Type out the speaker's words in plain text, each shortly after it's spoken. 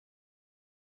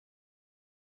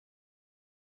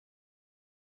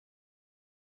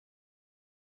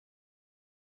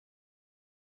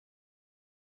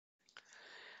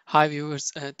Hi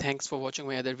viewers, thanks for watching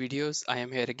my other videos. I am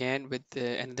here again with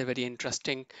another very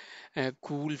interesting,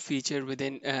 cool feature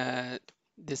within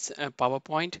this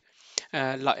PowerPoint.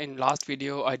 In last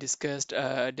video, I discussed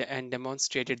and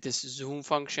demonstrated this zoom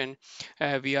function.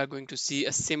 We are going to see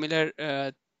a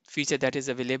similar feature that is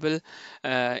available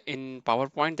in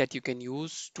PowerPoint that you can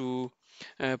use to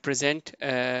present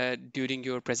during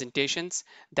your presentations.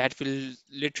 That will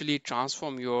literally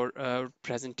transform your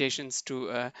presentations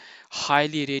to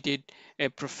highly rated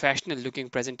professional looking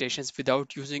presentations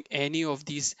without using any of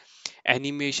these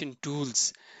animation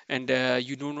tools. And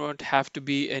you do not have to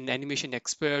be an animation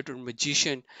expert or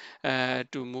magician to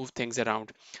move things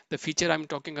around. The feature I'm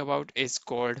talking about is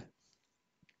called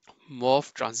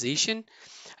Morph Transition,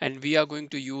 and we are going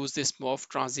to use this morph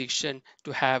transition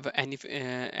to have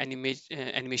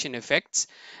animation effects,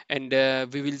 and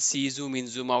we will see zoom in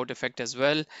zoom out effect as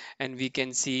well, and we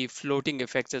can see floating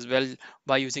effects as well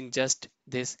by using just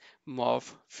this morph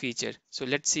feature. So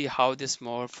let's see how this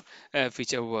morph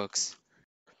feature works.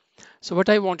 So what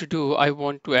I want to do, I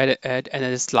want to add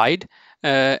another slide,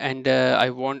 and I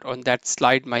want on that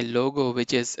slide my logo,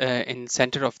 which is in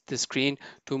center of the screen,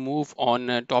 to move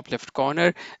on top left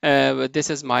corner. This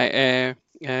is my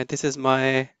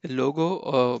logo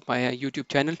of my YouTube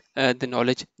channel, the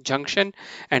Knowledge Junction,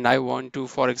 and I want to,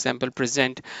 for example,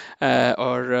 present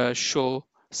or show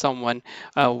someone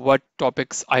what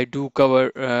topics I do cover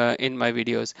in my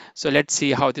videos. So let's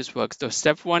see how this works. So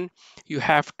step one, you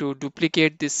have to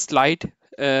duplicate this slide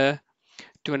to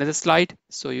another slide.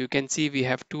 So you can see we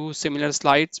have two similar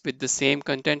slides with the same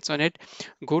contents on it.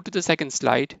 Go to the second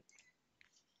slide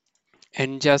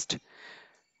and just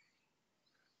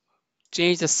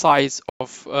change the size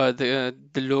of the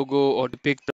logo or the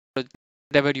picture,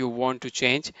 whatever you want to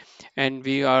change. And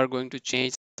we are going to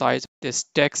change the size of this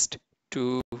text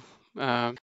to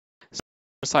um,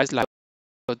 size like.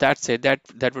 So that's it.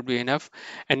 That would be enough.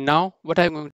 And now what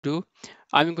I'm going to do,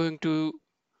 I'm going to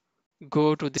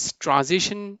go to this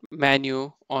transition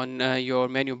menu on your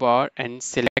menu bar and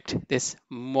select this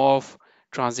morph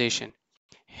transition.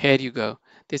 Here you go.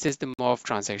 This is the morph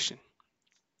transition.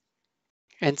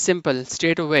 And simple,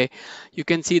 straight away, you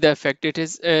can see the effect. It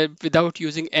is without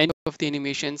using any of the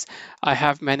animations, I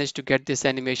have managed to get this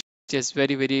animation, which is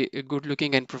very, very good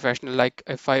looking and professional. Like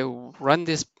if I run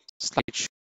this slide,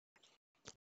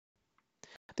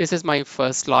 this is my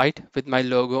first slide with my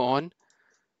logo on,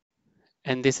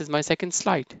 and this is my second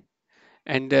slide.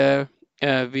 And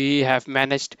we have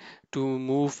managed to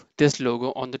move this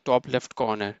logo on the top left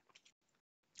corner.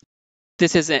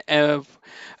 This is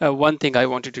one thing I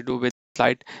wanted to do with the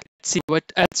slide. Let's see what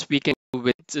else we can do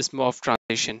with this morph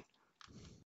transition.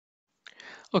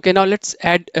 Okay, now let's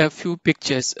add a few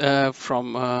pictures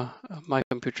from my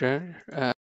computer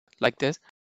like this.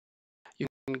 You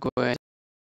can go ahead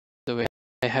the way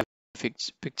I have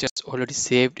pictures already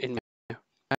saved in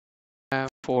my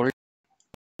folder,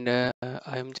 and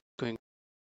I'm just going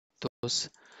those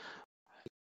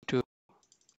to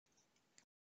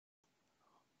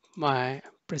my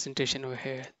presentation over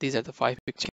here. These are the 5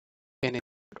 pictures can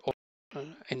all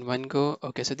in one go.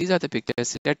 Okay, so these are the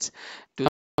pictures. Let's do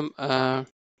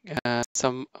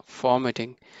some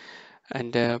formatting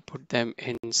and put them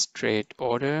in straight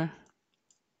order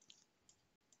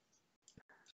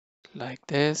like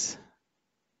this,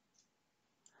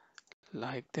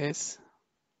 like this.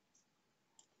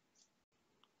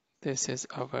 This is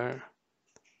our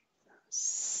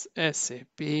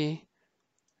SAP,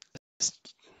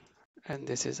 and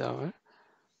this is our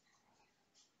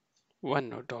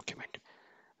OneNote document.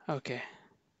 Okay,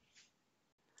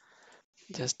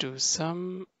 just do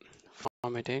some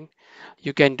formatting.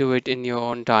 You can do it in your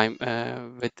own time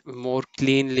with more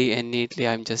cleanly and neatly.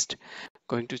 I'm just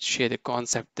going to share the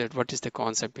concept, that what is the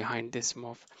concept behind this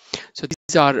morph. So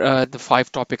these are the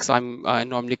 5 topics I'm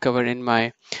normally cover in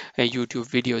my YouTube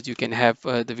videos. You can have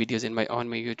the videos in my on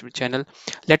my YouTube channel.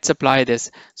 Let's apply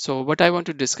this. So what I want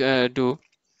to do,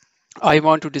 I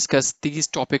want to discuss these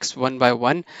topics one by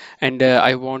one, and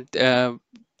I want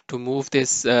to move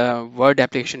this word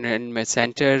application in my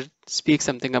center, speak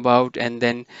something about, and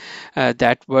then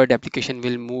that word application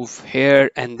will move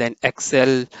here, and then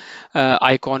Excel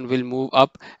icon will move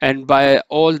up, and by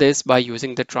all this by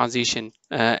using the transition,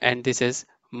 and this is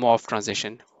morph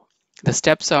transition. The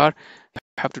steps are, you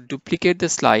have to duplicate the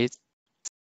slide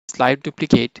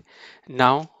duplicate.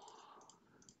 Now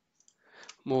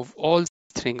move all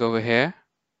thing over here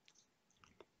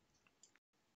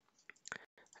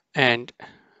and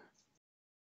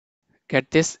get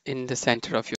this in the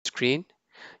center of your screen.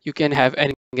 You can have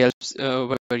anything else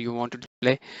where you want to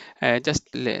display. Just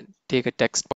take a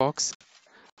text box.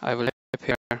 I will type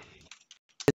here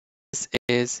this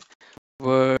is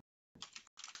word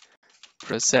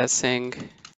processing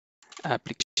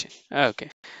application. Okay,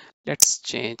 let's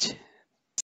change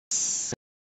this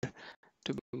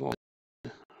to be more.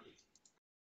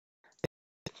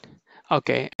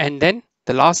 Okay, and then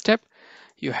the last step,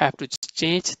 you have to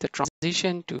change the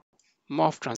transition to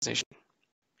Morph Transition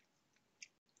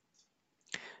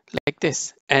like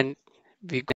this, and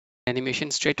we get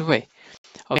animation straight away.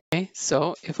 Okay,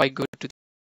 so if I go to the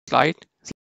slide,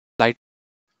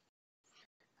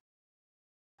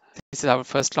 this is our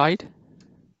first slide,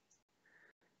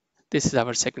 this is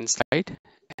our second slide,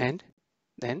 and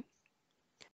then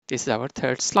this is our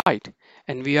third slide,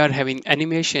 and we are having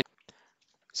animation.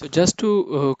 So just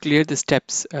to clear the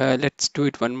steps, let's do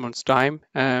it one more time.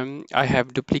 I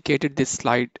have duplicated this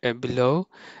slide below,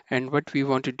 and what we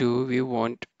want to do, we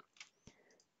want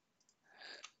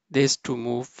this to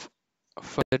move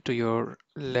further to your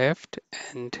left,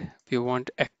 and we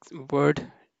want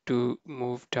word to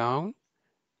move down,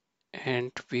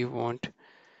 and we want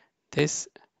this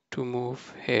to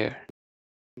move here.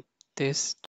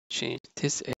 This change,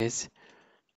 this is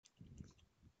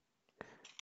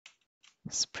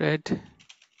spreadsheet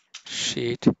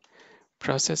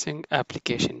processing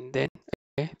application. Then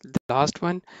okay, the last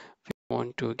one, we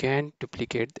want to again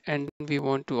duplicate, and we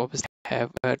want to obviously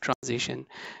have a transition,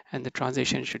 and the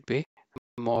transition should be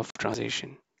morph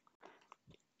transition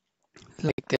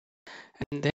like that.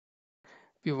 And then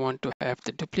we want to have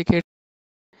the duplicate,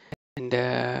 and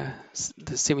the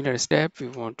similar step, we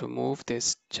want to move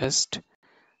this just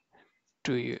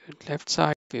to your left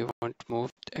side. We want to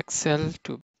move Excel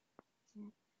to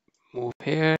move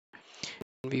here.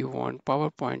 We want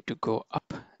PowerPoint to go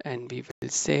up, and we will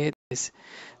say this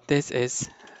is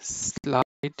slide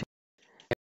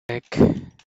deck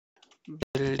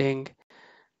building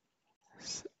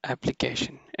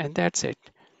application, and that's it.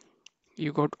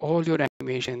 You got all your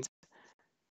animations,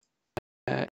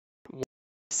 uh,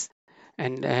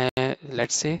 and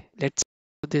let's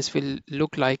this will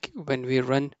look like when we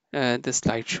run the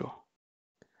slideshow.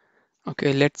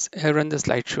 Okay, let's run the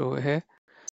slideshow here.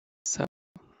 So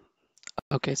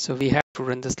okay, so we have to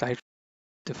run the slide,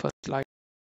 the first slide.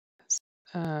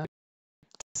 uh,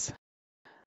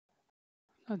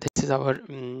 this is our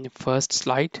first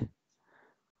slide,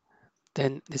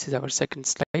 then this is our second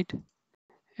slide,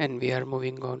 and we are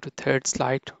moving on to third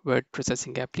slide, word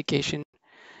processing application,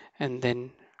 and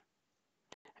then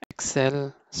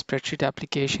Excel spreadsheet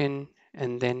application,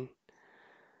 and then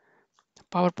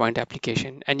PowerPoint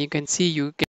application. And you can see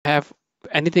you can have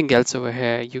anything else over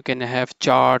here. You can have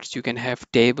charts, you can have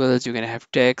tables, you can have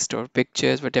text or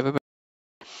pictures, whatever. But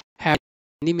have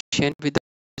animation without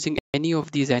using any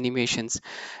of these animations.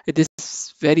 This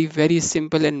is very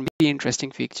simple and very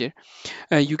interesting feature.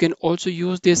 You can also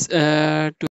use this to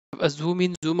have a zoom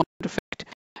in, zoom out effect.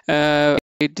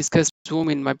 I discussed zoom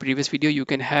in my previous video. You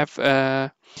can have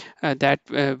that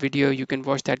video, you can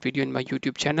watch that video in my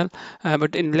YouTube channel.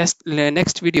 But in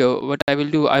next video, what I will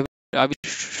do, I will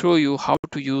show you how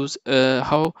to use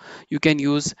how you can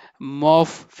use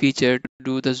morph feature to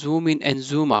do the zoom in and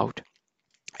zoom out.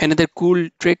 Another cool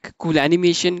trick, cool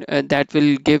animation that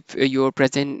will give your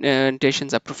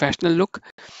presentations a professional look.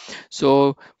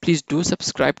 So please do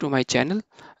subscribe to my channel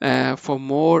for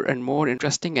more and more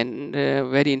interesting and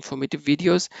very informative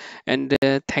videos. And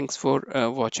thanks for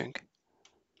watching.